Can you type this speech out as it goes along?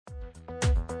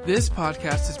This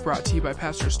podcast is brought to you by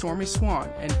Pastor Stormy Swann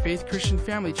and Faith Christian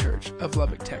Family Church of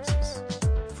Lubbock, Texas.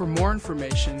 For more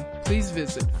information, please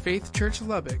visit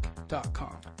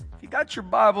faithchurchlubbock.com. If you got your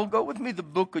Bible, go with me to the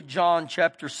book of John,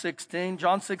 chapter 16.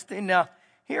 John 16. Now,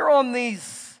 here on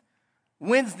these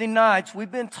Wednesday nights,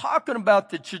 we've been talking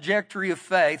about the trajectory of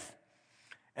faith,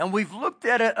 and we've looked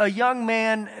at a young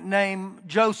man named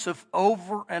Joseph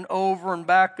over and over and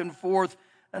back and forth.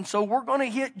 And so we're going to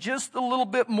hit just a little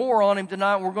bit more on him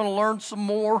tonight. We're going to learn some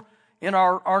more in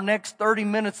our next 30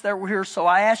 minutes that we're here. So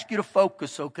I ask you to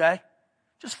focus, okay?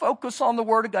 Just focus on the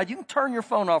Word of God. You can turn your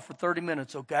phone off for 30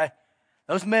 minutes, okay?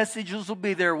 Those messages will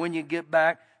be there when you get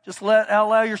back. Just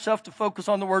allow yourself to focus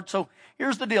on the Word. So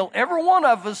here's the deal. Every one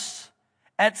of us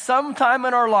at some time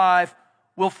in our life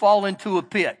will fall into a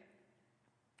pit.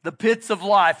 The pits of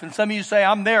life. And some of you say,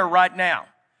 I'm there right now.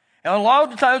 And a lot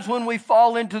of the times when we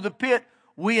fall into the pit,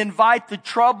 we invite the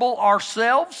trouble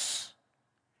ourselves,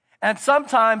 and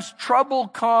sometimes trouble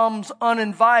comes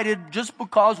uninvited just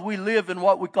because we live in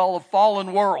what we call a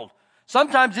fallen world.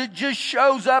 Sometimes it just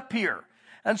shows up here.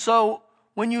 And so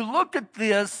when you look at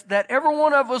this, that every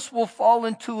one of us will fall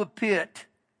into a pit,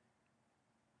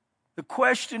 the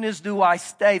question is, do I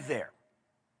stay there?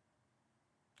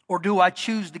 Or do I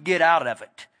choose to get out of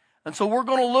it? And so we're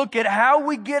going to look at how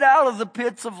we get out of the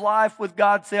pits of life with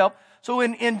God's help. So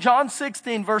in John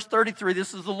 16, verse 33,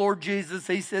 this is the Lord Jesus.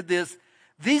 He said this,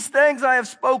 "These things I have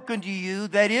spoken to you,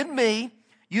 that in me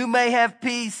you may have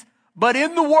peace, but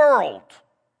in the world,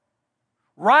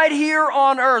 right here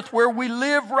on earth where we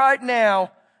live right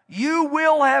now, you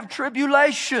will have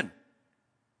tribulation."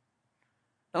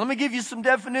 Now let me give you some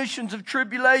definitions of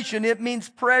tribulation. It means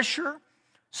pressure,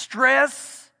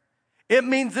 stress. It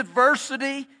means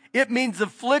adversity. It means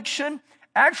affliction.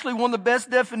 Actually, one of the best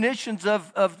definitions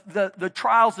of the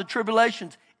trials, the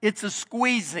tribulations, it's a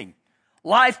squeezing.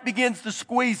 Life begins to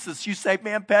squeeze us. You say,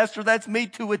 man, Pastor, that's me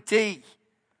to a T.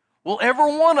 Well,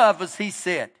 every one of us, he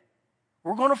said,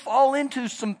 we're going to fall into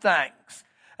some things.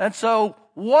 And so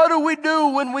what do we do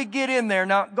when we get in there?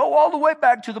 Now, go all the way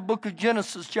back to the book of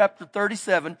Genesis, chapter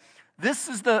 37. This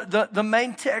is the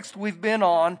main text we've been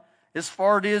on as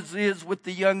far as it is with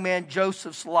the young man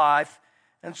Joseph's life.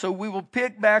 And so we will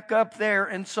pick back up there.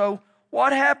 And so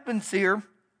what happens here,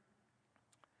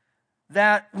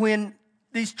 that when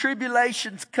these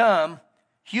tribulations come,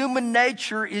 human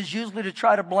nature is usually to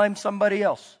try to blame somebody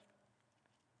else.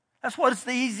 That's what it's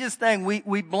the easiest thing.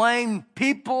 We blame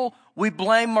people, we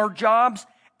blame our jobs,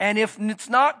 and if it's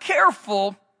not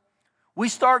careful, we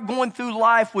start going through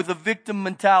life with a victim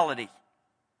mentality.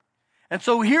 And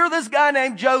so here this guy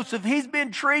named Joseph, he's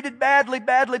been treated badly,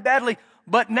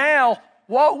 but now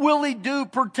what will he do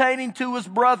pertaining to his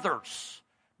brothers?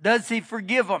 Does he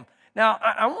forgive them? Now,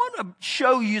 I want to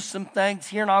show you some things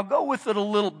here, and I'll go with it a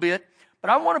little bit, but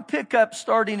I want to pick up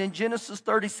starting in Genesis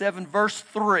 37, verse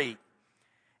 3.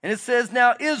 And it says,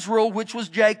 "Now Israel, which was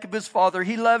Jacob his father,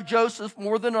 he loved Joseph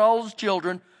more than all his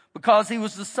children, because he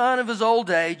was the son of his old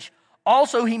age.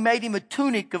 Also he made him a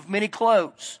tunic of many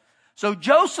clothes." So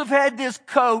Joseph had this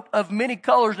coat of many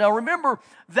colors. Now remember,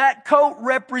 that coat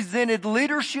represented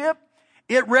leadership.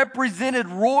 It represented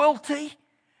royalty.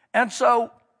 And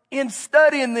so in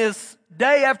studying this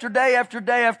day after day after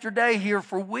day after day here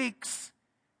for weeks,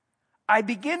 I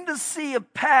begin to see a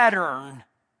pattern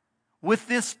with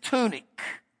this tunic.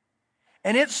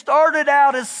 And it started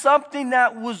out as something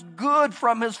that was good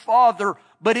from his father,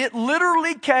 but it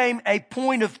literally became a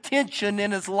point of tension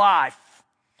in his life.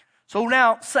 So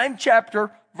now, same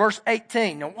chapter, verse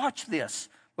 18. Now watch this,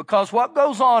 because what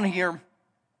goes on here,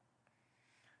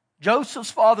 Joseph's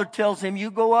father tells him,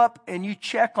 you go up and you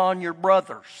check on your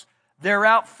brothers. They're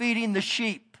out feeding the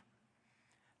sheep.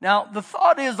 Now, the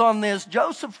thought is on this,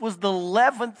 Joseph was the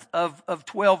 11th of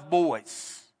 12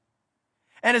 boys.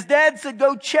 And his dad said,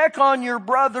 go check on your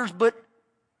brothers, but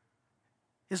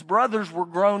his brothers were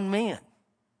grown men.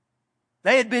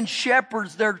 They had been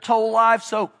shepherds their whole life,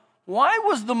 so why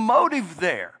was the motive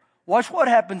there? Watch what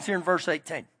happens here in verse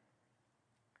 18.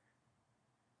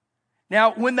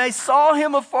 Now, when they saw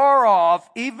him afar off,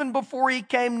 even before he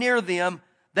came near them,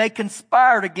 they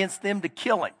conspired against them to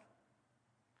kill him.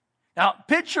 Now,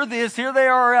 picture this. Here they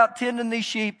are out tending these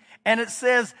sheep, and it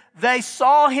says they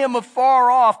saw him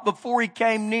afar off before he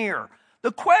came near.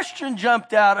 The question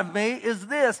jumped out of me is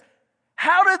this: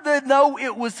 how did they know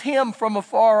it was him from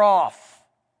afar off?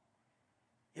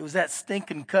 It was that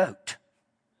stinking coat.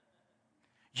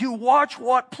 You watch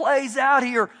what plays out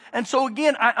here. And so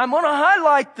again, I'm going to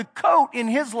highlight the coat in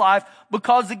his life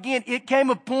because again, it came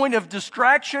a point of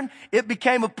distraction. It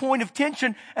became a point of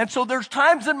tension. And so there's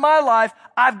times in my life,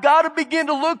 I've got to begin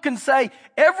to look and say,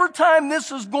 every time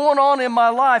this is going on in my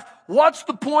life, what's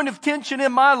the point of tension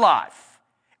in my life?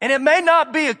 And it may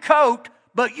not be a coat,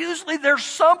 but usually there's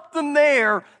something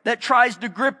there that tries to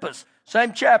grip us.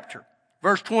 Same chapter,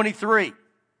 verse 23.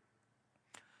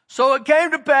 So it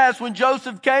came to pass when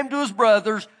Joseph came to his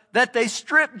brothers that they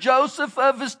stripped Joseph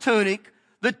of his tunic,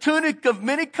 the tunic of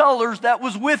many colors that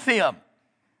was with him.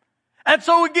 And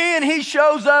so again, he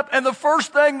shows up and the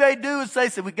first thing they do is they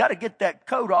say, we got to get that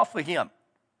coat off of him.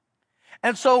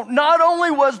 And so not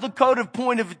only was the coat a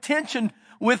point of attention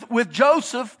with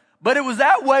Joseph, but it was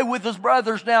that way with his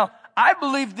brothers. Now, I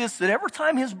believe this, that every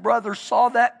time his brothers saw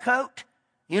that coat,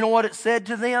 you know what it said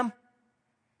to them?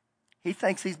 He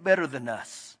thinks he's better than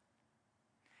us.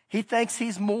 He thinks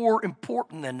he's more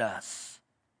important than us.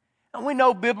 And we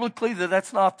know biblically that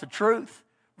that's not the truth.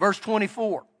 Verse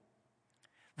 24.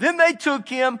 Then they took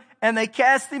him and they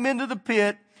cast him into the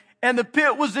pit, and the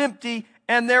pit was empty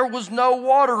and there was no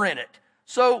water in it.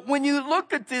 So when you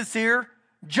look at this here,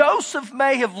 Joseph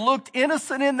may have looked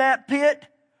innocent in that pit,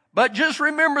 but just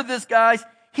remember this, guys.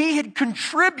 He had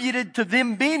contributed to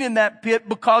them being in that pit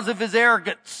because of his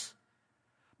arrogance,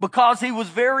 because he was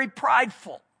very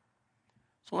prideful.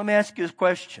 So let me ask you this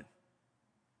question.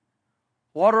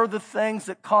 What are the things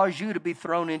that cause you to be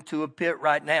thrown into a pit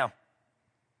right now?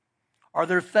 Are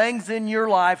there things in your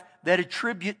life that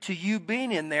attribute to you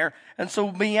being in there? And so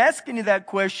me asking you that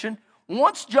question,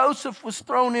 once Joseph was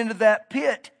thrown into that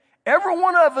pit, every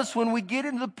one of us, when we get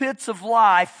into the pits of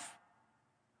life,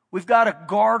 we've got to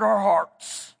guard our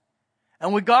hearts.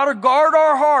 And we've got to guard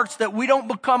our hearts that we don't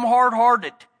become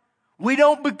hard-hearted. We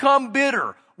don't become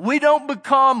bitter. We don't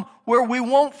become where we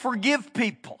won't forgive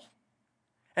people.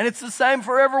 And it's the same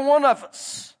for every one of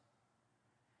us.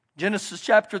 Genesis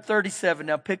chapter 37.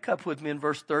 Now pick up with me in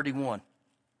verse 31.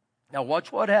 Now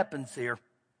watch what happens here.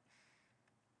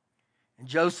 And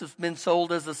Joseph's been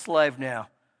sold as a slave now.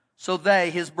 So they,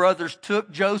 his brothers,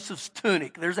 took Joseph's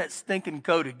tunic. There's that stinking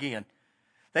coat again.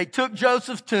 They took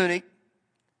Joseph's tunic.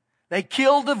 They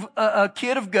killed a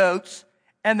kid of goats.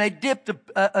 And they dipped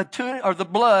a tunic, or the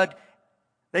blood.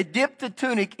 They dipped the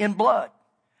tunic in blood.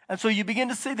 And so you begin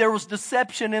to see there was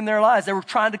deception in their lives. They were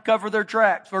trying to cover their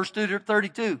tracks. Verse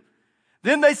 32.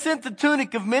 Then they sent the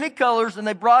tunic of many colors and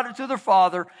they brought it to their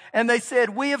father. And they said,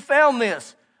 we have found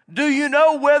this. Do you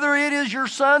know whether it is your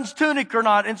son's tunic or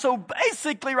not? And so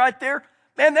basically right there,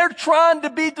 man, they're trying to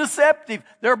be deceptive.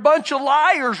 They're a bunch of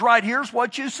liars right here is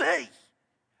what you see.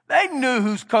 They knew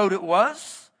whose coat it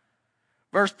was.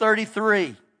 Verse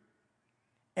 33.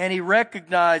 And he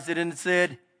recognized it and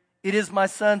said, it is my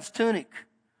son's tunic.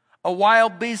 A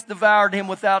wild beast devoured him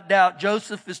without doubt.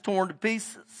 Joseph is torn to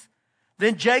pieces.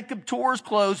 Then Jacob tore his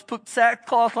clothes, put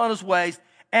sackcloth on his waist,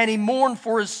 and he mourned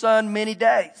for his son many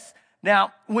days.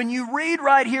 Now, when you read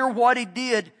right here what he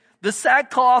did, the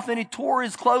sackcloth and he tore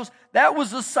his clothes, that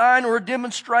was a sign or a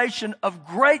demonstration of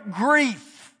great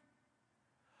grief,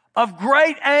 of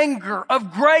great anger,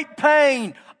 of great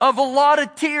pain, of a lot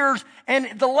of tears.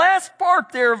 And the last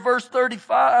part there of verse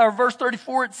 35 or verse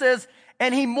 34, it says,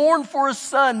 and he mourned for his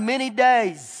son many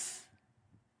days.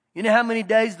 You know how many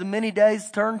days the many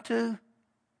days turned to?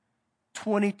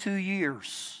 22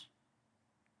 years.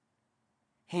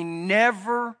 He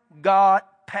never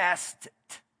got past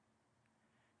it.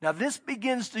 Now this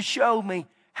begins to show me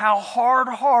how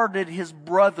hard-hearted his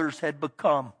brothers had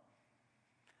become.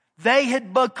 They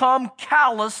had become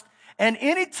calloused. And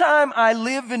anytime I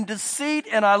live in deceit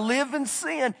and I live in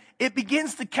sin, it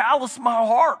begins to callous my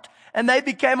heart. And they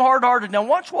became hard-hearted. Now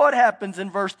watch what happens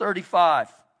in verse 35.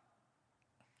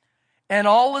 And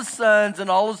all his sons and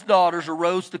all his daughters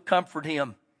arose to comfort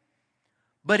him.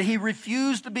 But he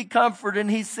refused to be comforted, and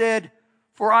he said,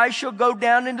 for I shall go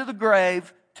down into the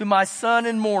grave to my son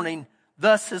in mourning.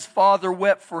 Thus his father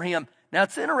wept for him. Now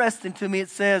it's interesting to me, it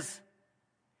says,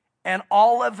 and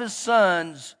all of his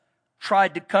sons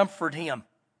tried to comfort him.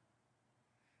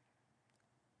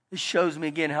 This shows me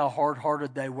again how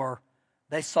hard-hearted they were.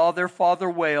 They saw their father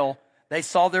wail. They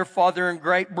saw their father in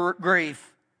great grief.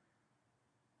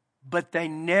 But they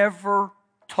never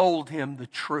told him the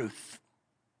truth.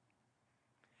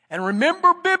 And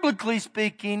remember, biblically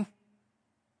speaking,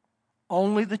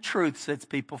 only the truth sets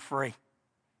people free.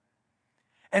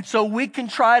 And so we can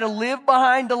try to live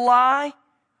behind a lie.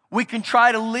 We can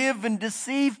try to live and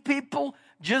deceive people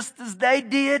just as they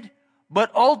did.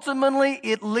 But ultimately,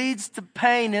 it leads to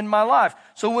pain in my life.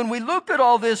 So when we look at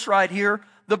all this right here,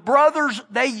 the brothers,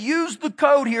 they used the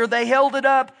coat here. They held it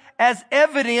up as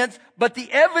evidence, but the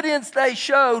evidence they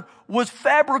showed was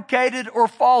fabricated or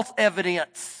false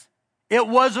evidence. It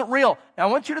wasn't real. Now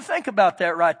I want you to think about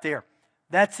that right there.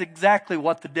 That's exactly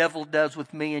what the devil does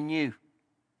with me and you.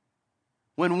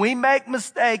 When we make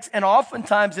mistakes, and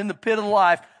oftentimes in the pit of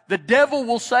life, the devil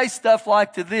will say stuff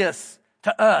like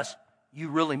to us, you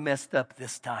really messed up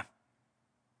this time.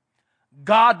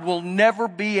 God will never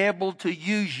be able to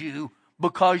use you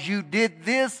because you did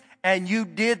this and you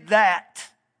did that.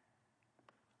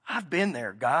 I've been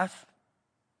there, guys.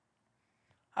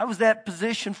 I was that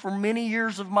position for many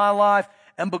years of my life,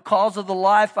 and because of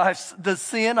the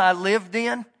sin I lived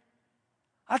in,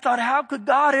 I thought, how could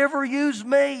God ever use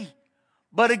me?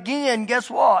 But again, guess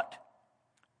what?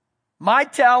 My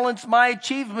talents, my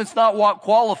achievements, not what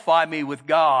qualify me with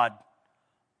God.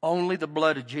 Only the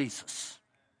blood of Jesus.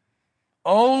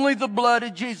 Only the blood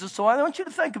of Jesus. So I want you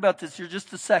to think about this here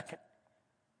just a second.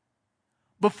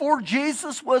 Before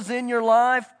Jesus was in your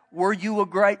life, were you a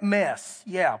great mess?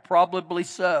 Yeah, probably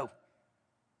so.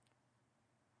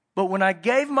 But when I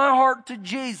gave my heart to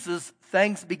Jesus,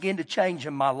 things began to change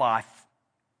in my life.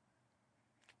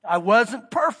 I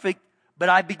wasn't perfect, but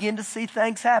I began to see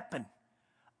things happen.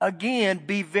 Again,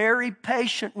 be very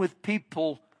patient with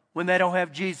people when they don't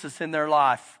have Jesus in their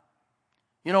life.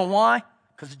 You know why?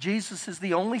 Because Jesus is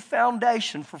the only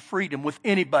foundation for freedom with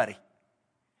anybody.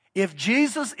 If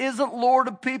Jesus isn't Lord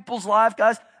of people's life,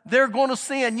 guys, they're going to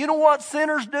sin. You know what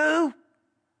sinners do?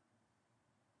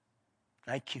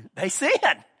 Thank you. They sin.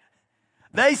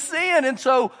 They sin. And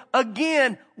so,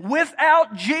 again,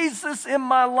 without Jesus in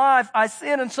my life, I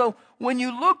sin. And so, when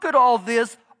you look at all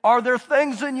this, are there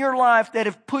things in your life that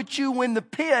have put you in the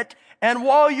pit? And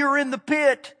while you're in the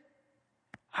pit,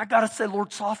 I got to say,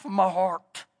 Lord, soften my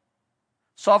heart.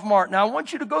 Soften my heart. Now, I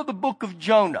want you to go to the book of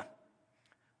Jonah.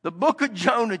 The book of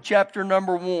Jonah, chapter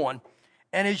number 1.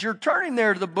 And as you're turning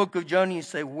there to the book of Jonah, you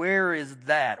say, where is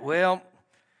that? Well,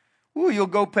 you'll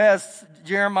go past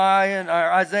Jeremiah,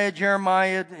 or Isaiah,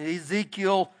 Jeremiah,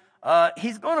 Ezekiel.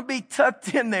 He's going to be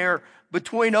tucked in there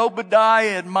between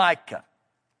Obadiah and Micah.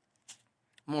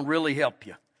 I'm going to really help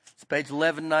you. It's page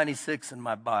 1196 in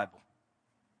my Bible.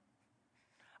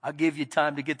 I'll give you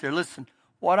time to get there. Listen,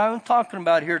 what I'm talking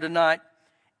about here tonight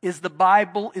is the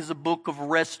Bible is a book of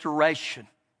restoration.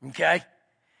 Okay?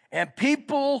 And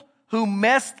people who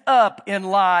messed up in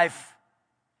life,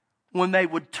 when they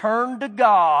would turn to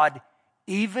God,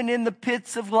 even in the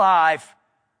pits of life,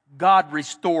 God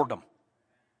restored them.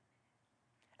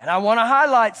 And I want to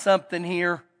highlight something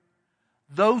here.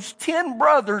 Those 10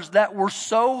 brothers that were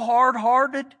so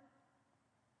hard-hearted,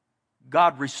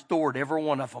 God restored every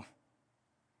one of them.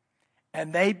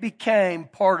 And they became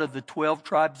part of the 12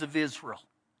 tribes of Israel.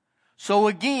 So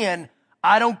again,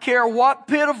 I don't care what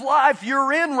pit of life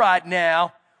you're in right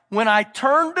now, when I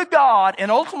turned to God,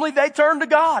 and ultimately they turned to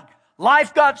God,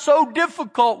 life got so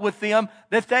difficult with them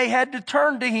that they had to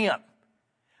turn to Him.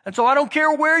 And so I don't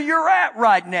care where you're at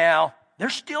right now,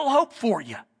 there's still hope for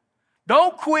you.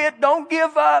 Don't quit. Don't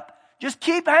give up. Just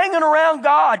keep hanging around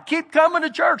God. Keep coming to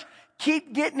church.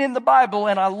 Keep getting in the Bible.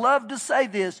 And I love to say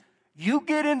this, you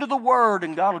get into the Word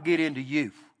and God will get into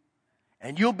you.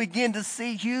 And you'll begin to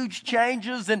see huge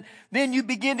changes, and then you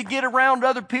begin to get around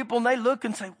other people and they look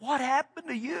and say, what happened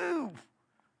to you?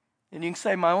 And you can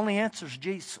say, my only answer is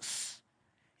Jesus.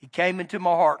 He came into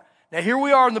my heart. Now here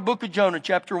we are in the book of Jonah,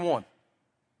 chapter 1.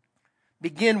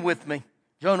 Begin with me.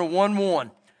 Jonah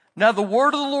 1:1. Now the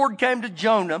word of the Lord came to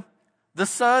Jonah, the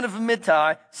son of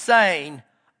Amittai, saying,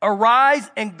 arise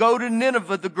and go to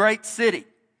Nineveh, the great city.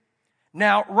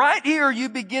 Now, right here, you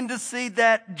begin to see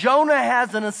that Jonah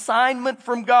has an assignment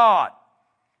from God.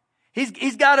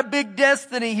 He's got a big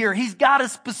destiny here. He's got a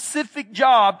specific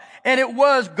job, and it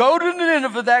was go to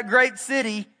Nineveh, that great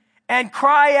city, and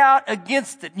cry out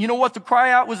against it. You know what the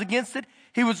cry out was against it?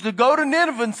 He was to go to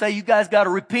Nineveh and say, you guys got to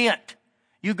repent.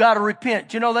 You got to repent.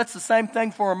 Do you know that's the same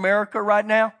thing for America right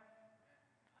now?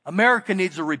 America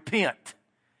needs to repent.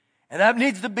 And that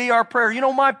needs to be our prayer. You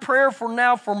know, my prayer for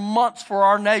months for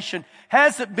our nation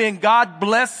hasn't been God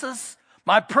bless us.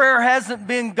 My prayer hasn't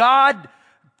been God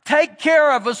take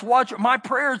care of us. My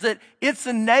prayer is that it's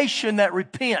a nation that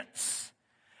repents.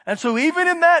 And so even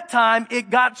in that time, it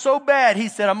got so bad. He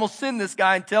said, I'm going to send this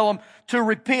guy and tell him to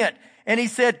repent. And he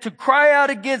said, to cry out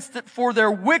against it, for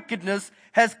their wickedness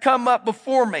has come up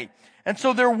before me. And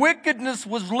so their wickedness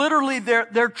was literally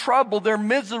their trouble, their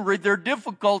misery, their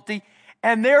difficulty.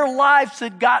 And their lives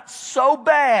had got so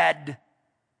bad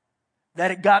that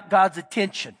it got God's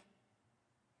attention.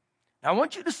 Now, I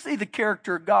want you to see the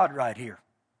character of God right here.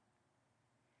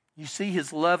 You see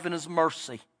His love and His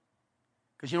mercy.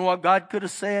 Because you know what God could have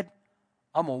said?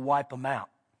 I'm going to wipe them out.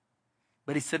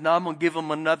 But he said, no, I'm going to give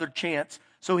them another chance.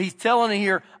 So he's telling you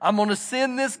here, I'm going to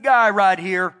send this guy right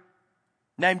here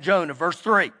named Jonah. Verse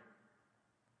 3.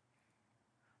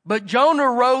 But Jonah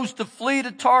rose to flee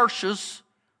to Tarshish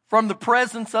from the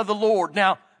presence of the Lord.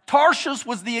 Now, Tarshish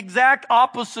was the exact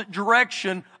opposite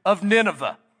direction of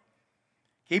Nineveh.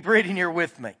 Keep reading here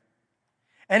with me.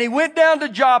 And he went down to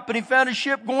Joppa, and he found a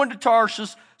ship going to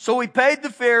Tarshish. So he paid the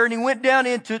fare, and he went down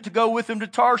into it to go with him to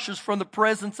Tarshish from the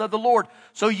presence of the Lord.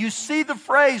 So you see the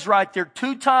phrase right there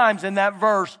 2 times in that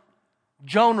verse,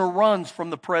 Jonah runs from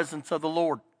the presence of the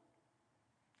Lord.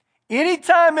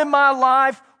 Anytime in my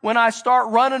life when I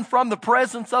start running from the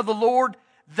presence of the Lord,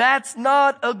 that's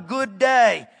not a good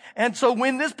day. And so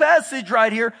when this passage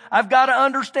right here, I've got to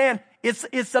understand,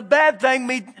 it's a bad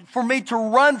thing for me to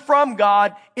run from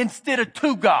God instead of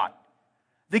to God.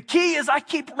 The key is I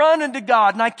keep running to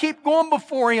God and I keep going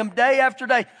before Him day after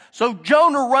day. So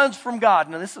Jonah runs from God.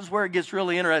 Now this is where it gets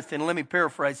really interesting. Let me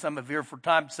paraphrase some of it here for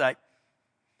time's sake.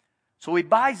 So he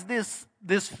buys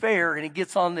this fare and he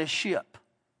gets on this ship.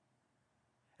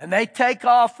 And they take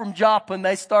off from Joppa and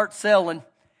they start sailing.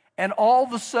 And all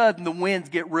of a sudden the winds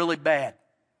get really bad.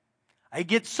 It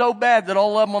gets so bad that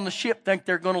all of them on the ship think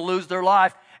they're going to lose their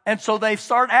life. And so they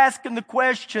start asking the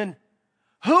question,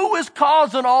 who is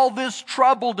causing all this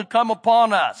trouble to come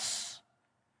upon us?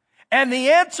 And the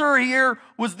answer here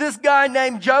was this guy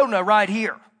named Jonah right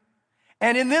here.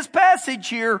 And in this passage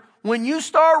here, when you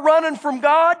start running from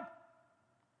God,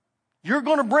 you're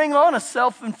going to bring on a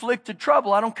self-inflicted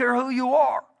trouble. I don't care who you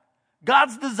are.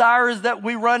 God's desire is that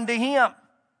we run to Him.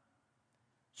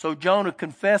 So Jonah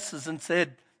confesses and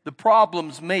said, the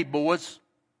problem's me, boys.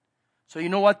 So you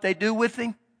know what they do with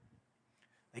him?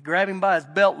 They grab him by his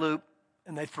belt loop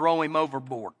and they throw him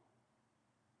overboard.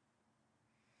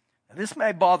 Now, this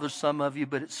may bother some of you,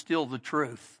 but it's still the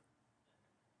truth.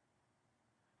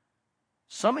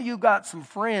 Some of you got some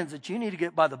friends that you need to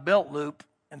get by the belt loop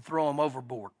and throw them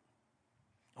overboard.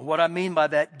 And what I mean by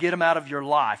that, get them out of your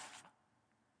life.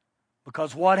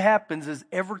 Because what happens is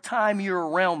every time you're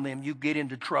around them, you get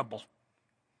into trouble.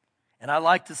 And I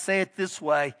like to say it this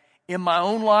way. In my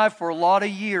own life for a lot of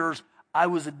years, I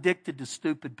was addicted to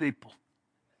stupid people.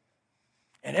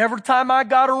 And every time I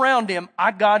got around them,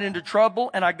 I got into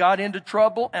trouble and I got into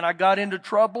trouble and I got into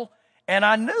trouble. And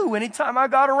I knew anytime I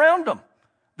got around them,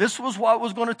 this was what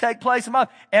was going to take place in my life.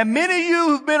 And many of you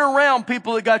who've been around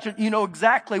people that got you know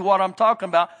exactly what I'm talking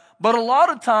about. But a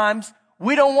lot of times,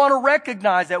 we don't want to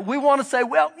recognize that. We want to say,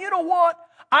 well, you know what?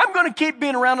 I'm going to keep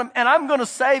being around them and I'm going to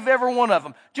save every one of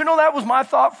them. Do you know that was my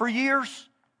thought for years?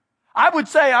 I would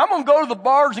say, I'm going to go to the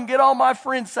bars and get all my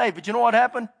friends saved. But you know what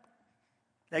happened?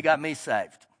 They got me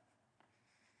saved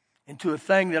into a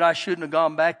thing that I shouldn't have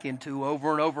gone back into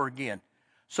over and over again.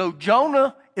 So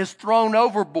Jonah is thrown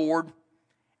overboard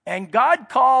and God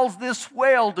calls this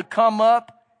whale to come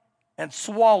up and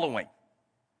swallow him.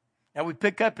 Now we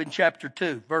pick up in chapter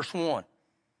 2, verse 1.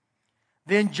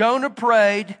 Then Jonah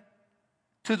prayed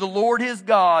to the Lord his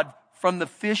God from the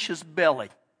fish's belly.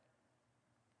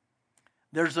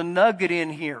 There's a nugget in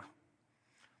here.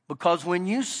 Because when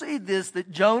you see this,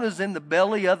 that Jonah's in the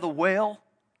belly of the whale,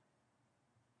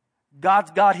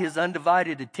 God's got His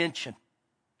undivided attention.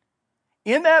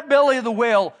 In that belly of the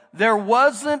whale, there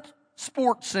wasn't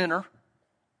Sports Center.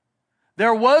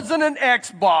 There wasn't an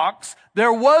Xbox.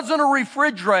 There wasn't a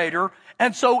refrigerator.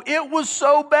 And so it was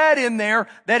so bad in there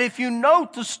that if you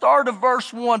note the start of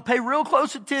verse 1, pay real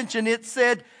close attention, it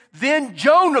said, then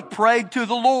Jonah prayed to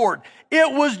the Lord.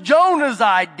 It was Jonah's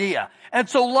idea. And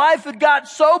so life had got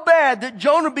so bad that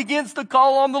Jonah begins to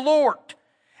call on the Lord.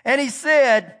 And he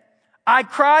said, I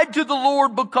cried to the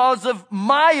Lord because of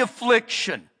my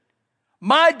affliction,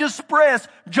 my distress.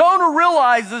 Jonah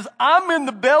realizes I'm in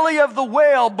the belly of the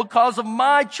whale because of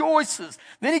my choices.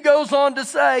 Then he goes on to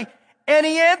say, and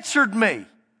He answered me.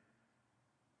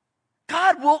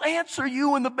 God will answer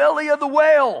you in the belly of the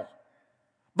whale.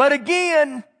 But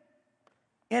again,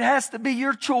 it has to be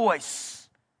your choice.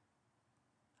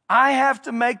 I have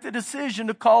to make the decision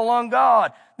to call on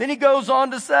God. Then he goes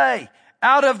on to say,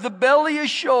 out of the belly of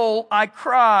Sheol I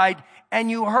cried,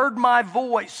 and you heard my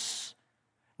voice.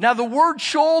 Now the word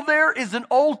Sheol there is an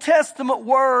Old Testament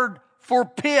word for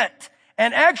pit.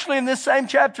 And actually in this same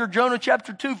chapter, Jonah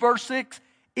chapter 2 verse 6,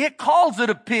 it calls it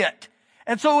a pit.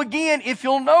 And so again, if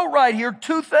you'll note right here,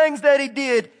 2 things that he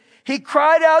did. He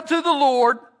cried out to the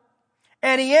Lord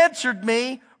and He answered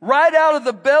me. Right out of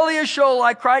the belly of Sheol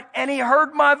I cried and He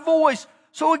heard my voice.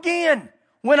 So again,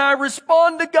 when I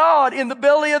respond to God in the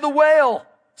belly of the whale,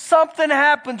 something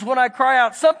happens when I cry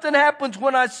out. Something happens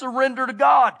when I surrender to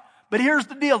God. But here's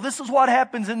the deal. This is what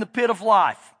happens in the pit of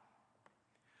life.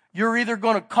 You're either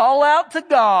going to call out to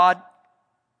God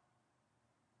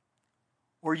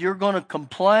where you're going to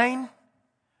complain,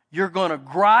 you're going to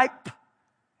gripe,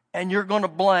 and you're going to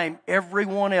blame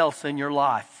everyone else in your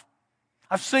life.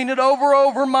 I've seen it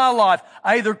over in my life.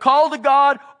 I either call to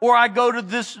God or I go to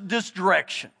this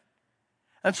direction.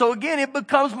 And so again, it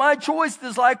becomes my choice,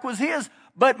 just like was his.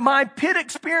 But my pit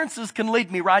experiences can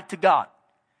lead me right to God.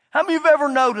 How many of you have ever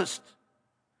noticed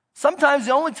sometimes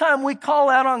the only time we call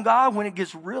out on God when it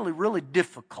gets really, really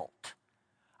difficult?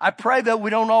 I pray that we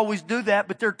don't always do that,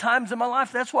 but there are times in my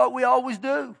life that's what we always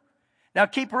do. Now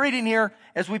keep reading here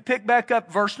as we pick back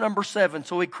up verse number 7.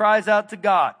 So he cries out to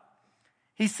God.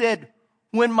 He said,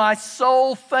 when my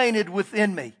soul fainted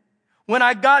within me, when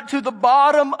I got to the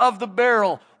bottom of the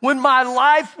barrel, when my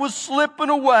life was slipping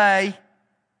away,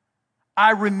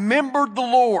 I remembered the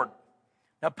Lord.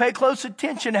 Now pay close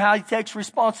attention to how he takes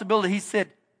responsibility. He said,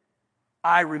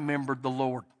 I remembered the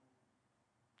Lord.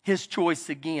 His choice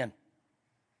again.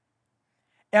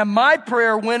 And my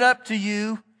prayer went up to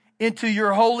you into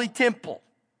your holy temple.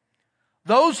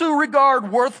 Those who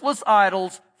regard worthless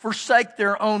idols forsake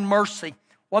their own mercy.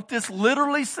 What this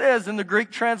literally says in the Greek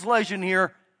translation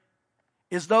here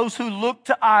is those who look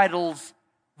to idols,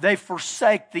 they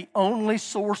forsake the only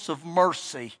source of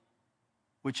mercy,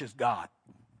 which is God.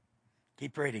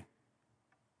 Keep reading.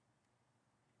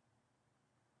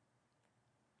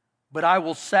 But I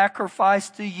will sacrifice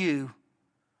to you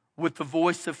with the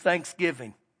voice of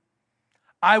thanksgiving.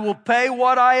 I will pay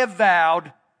what I have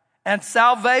vowed, and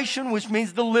salvation, which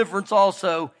means deliverance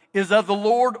also, is of the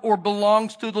Lord or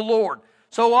belongs to the Lord.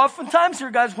 So oftentimes here,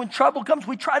 guys, when trouble comes,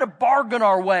 we try to bargain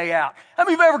our way out. How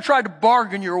many of you have ever tried to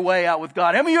bargain your way out with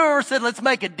God? How many of you have ever said, let's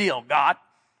make a deal, God?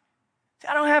 See,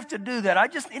 I don't have to do that. I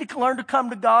just need to learn to come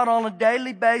to God on a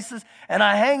daily basis, and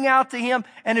I hang out to him.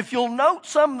 And if you'll note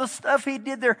some of the stuff he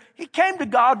did there, he came to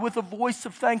God with a voice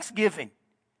of thanksgiving.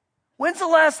 When's the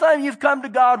last time you've come to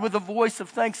God with a voice of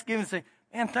thanksgiving and say,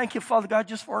 man, thank you, Father God,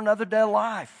 just for another day of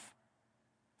life.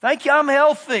 Thank you, I'm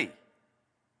healthy.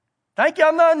 Thank you,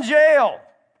 I'm not in jail.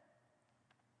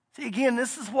 See, again,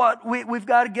 this is what we've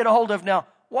got to get a hold of. Now,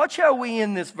 watch how we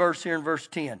end this verse here in verse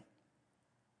 10.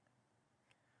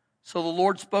 So the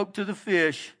Lord spoke to the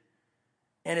fish,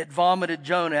 and it vomited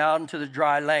Jonah out into the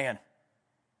dry land.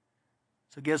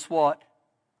 So guess what?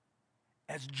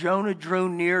 As Jonah drew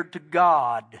near to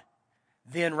God,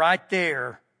 then right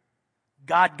there,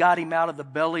 God got him out of the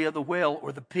belly of the whale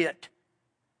or the pit.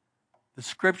 The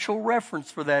scriptural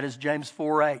reference for that is James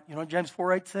 4:8. You know what James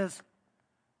 4:8 says?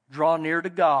 Draw near to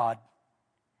God,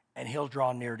 and he'll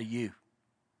draw near to you.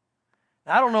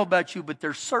 Now, I don't know about you, but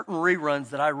there's certain reruns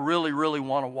that I really, really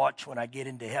want to watch when I get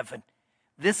into heaven.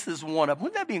 This is one of them.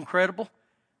 Wouldn't that be incredible?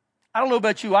 I don't know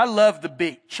about you. I love the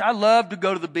beach. I love to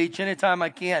go to the beach anytime I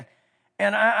can.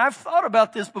 And I've thought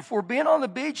about this before, being on the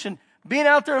beach and being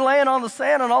out there laying on the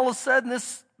sand, and all of a sudden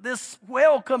this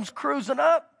whale comes cruising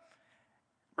up,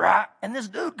 right? And this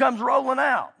dude comes rolling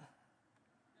out.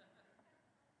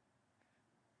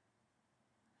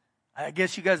 I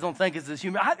guess you guys don't think it's this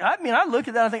human. I mean, I look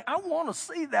at that and I think, I want to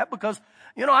see that because,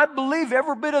 you know, I believe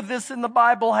every bit of this in the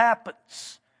Bible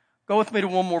happens. Go with me to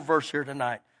one more verse here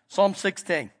tonight. Psalm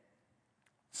 16.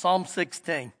 Psalm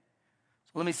 16.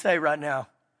 So let me say right now,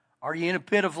 are you in a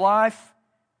pit of life?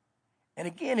 And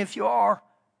again, if you are,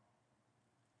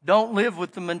 don't live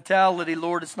with the mentality,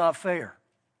 Lord, it's not fair.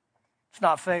 It's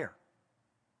not fair.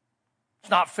 It's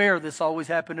not fair this always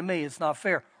happened to me. It's not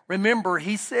fair. Remember,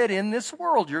 he said in this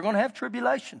world, you're going to have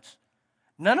tribulations.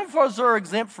 None of us are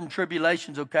exempt from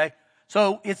tribulations, okay?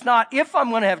 So it's not if I'm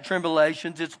going to have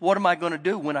tribulations, it's what am I going to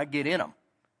do when I get in them?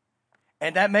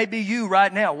 And that may be you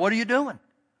right now. What are you doing?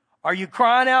 Are you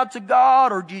crying out to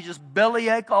God, or do you just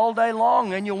bellyache all day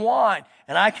long and you whine?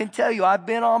 And I can tell you, I've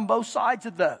been on both sides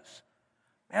of those.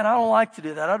 Man, I don't like to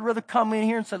do that. I'd rather come in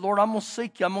here and say, Lord, I'm going to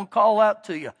seek you. I'm going to call out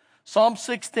to you. Psalm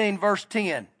 16, verse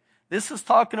 10. This is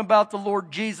talking about the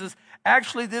Lord Jesus.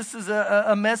 Actually, this is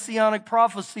a messianic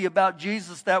prophecy about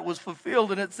Jesus that was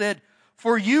fulfilled. And it said,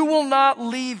 for you will not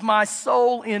leave my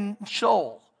soul in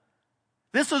Sheol.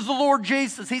 This is the Lord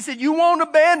Jesus. He said, you won't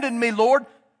abandon me, Lord.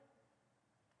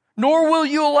 Nor will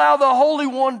you allow the Holy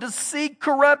One to see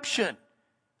corruption,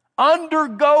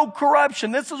 undergo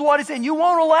corruption. This is what he's saying. You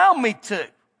won't allow me to.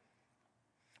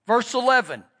 Verse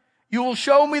 11, you will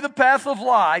show me the path of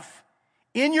life.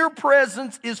 In your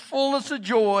presence is fullness of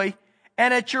joy,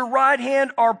 and at your right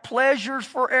hand are pleasures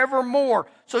forevermore.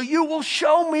 So you will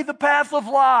show me the path of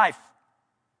life.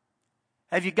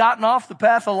 Have you gotten off the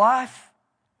path of life?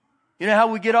 You know how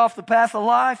we get off the path of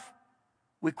life?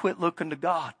 We quit looking to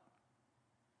God.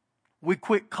 We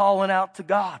quit calling out to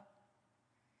God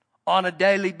on a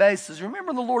daily basis.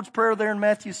 Remember the Lord's Prayer there in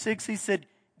Matthew 6? He said,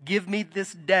 give me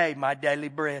this day my daily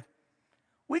bread.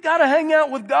 We got to hang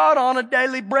out with God on a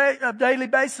daily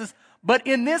basis. But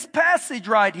in this passage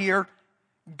right here,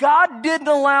 God didn't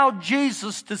allow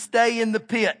Jesus to stay in the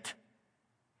pit.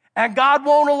 And God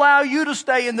won't allow you to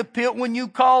stay in the pit when you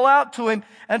call out to Him.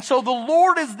 And so the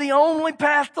Lord is the only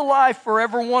path to life for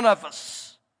every one of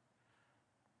us.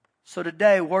 So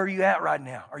today, where are you at right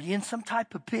now? Are you in some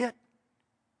type of pit?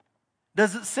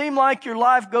 Does it seem like your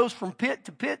life goes from pit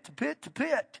to pit to pit to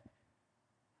pit?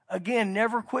 Again,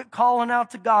 never quit calling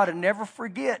out to God and never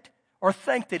forget or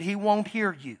think that He won't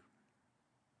hear you.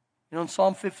 You know, in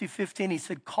Psalm 50:15, He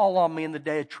said, call on me in the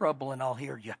day of trouble and I'll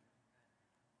hear you.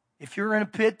 If you're in a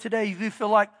pit today, if you feel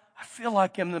like, I feel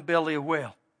like I'm in the belly of a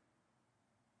whale,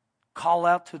 call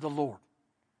out to the Lord.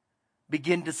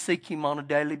 Begin to seek Him on a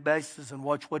daily basis and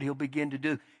watch what He'll begin to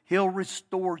do. He'll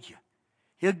restore you.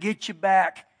 He'll get you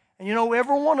back. And you know,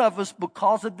 every one of us,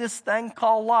 because of this thing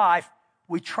called life,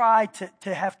 we try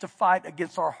to have to fight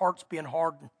against our hearts being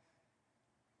hardened.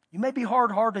 You may be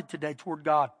hard-hearted today toward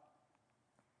God.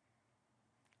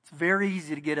 It's very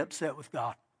easy to get upset with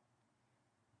God.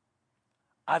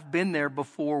 I've been there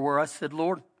before where I said,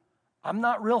 Lord, I'm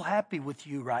not real happy with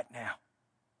you right now.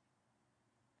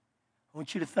 I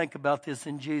want you to think about this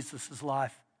in Jesus'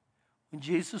 life. When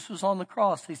Jesus was on the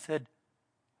cross, He said,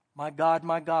 my God,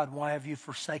 why have you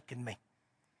forsaken me?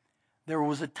 There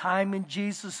was a time in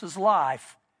Jesus'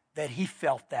 life that He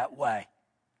felt that way.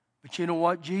 But you know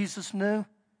what Jesus knew?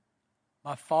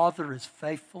 My Father is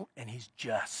faithful and He's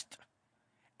just.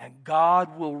 And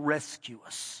God will rescue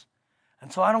us.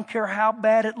 And so I don't care how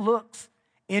bad it looks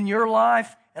in your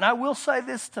life. And I will say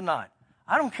this tonight.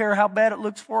 I don't care how bad it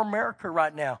looks for America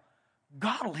right now.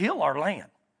 God will heal our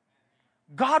land.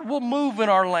 God will move in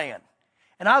our land.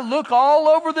 And I look all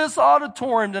over this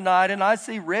auditorium tonight and I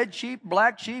see red sheep,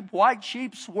 black sheep, white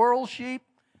sheep, swirl sheep,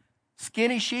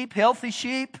 skinny sheep, healthy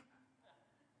sheep.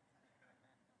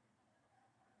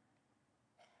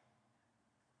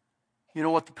 You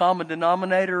know what the common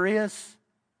denominator is?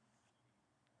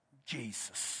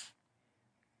 Jesus.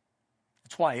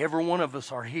 That's why every one of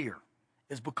us are here,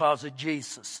 is because of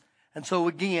Jesus. And so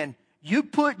again, you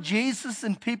put Jesus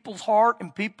in people's heart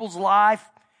and people's life,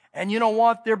 and you know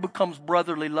what? There becomes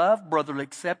brotherly love, brotherly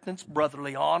acceptance,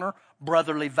 brotherly honor,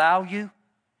 brotherly value.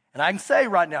 And I can say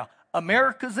right now,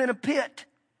 America's in a pit.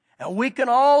 And we can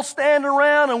all stand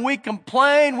around and we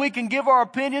complain, we can give our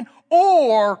opinion,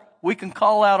 or we can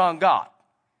call out on God.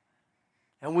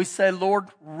 And we say, Lord,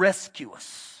 rescue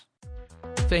us.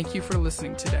 Thank you for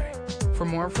listening today. For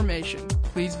more information,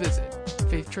 please visit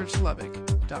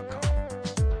faithchurchlubbock.com.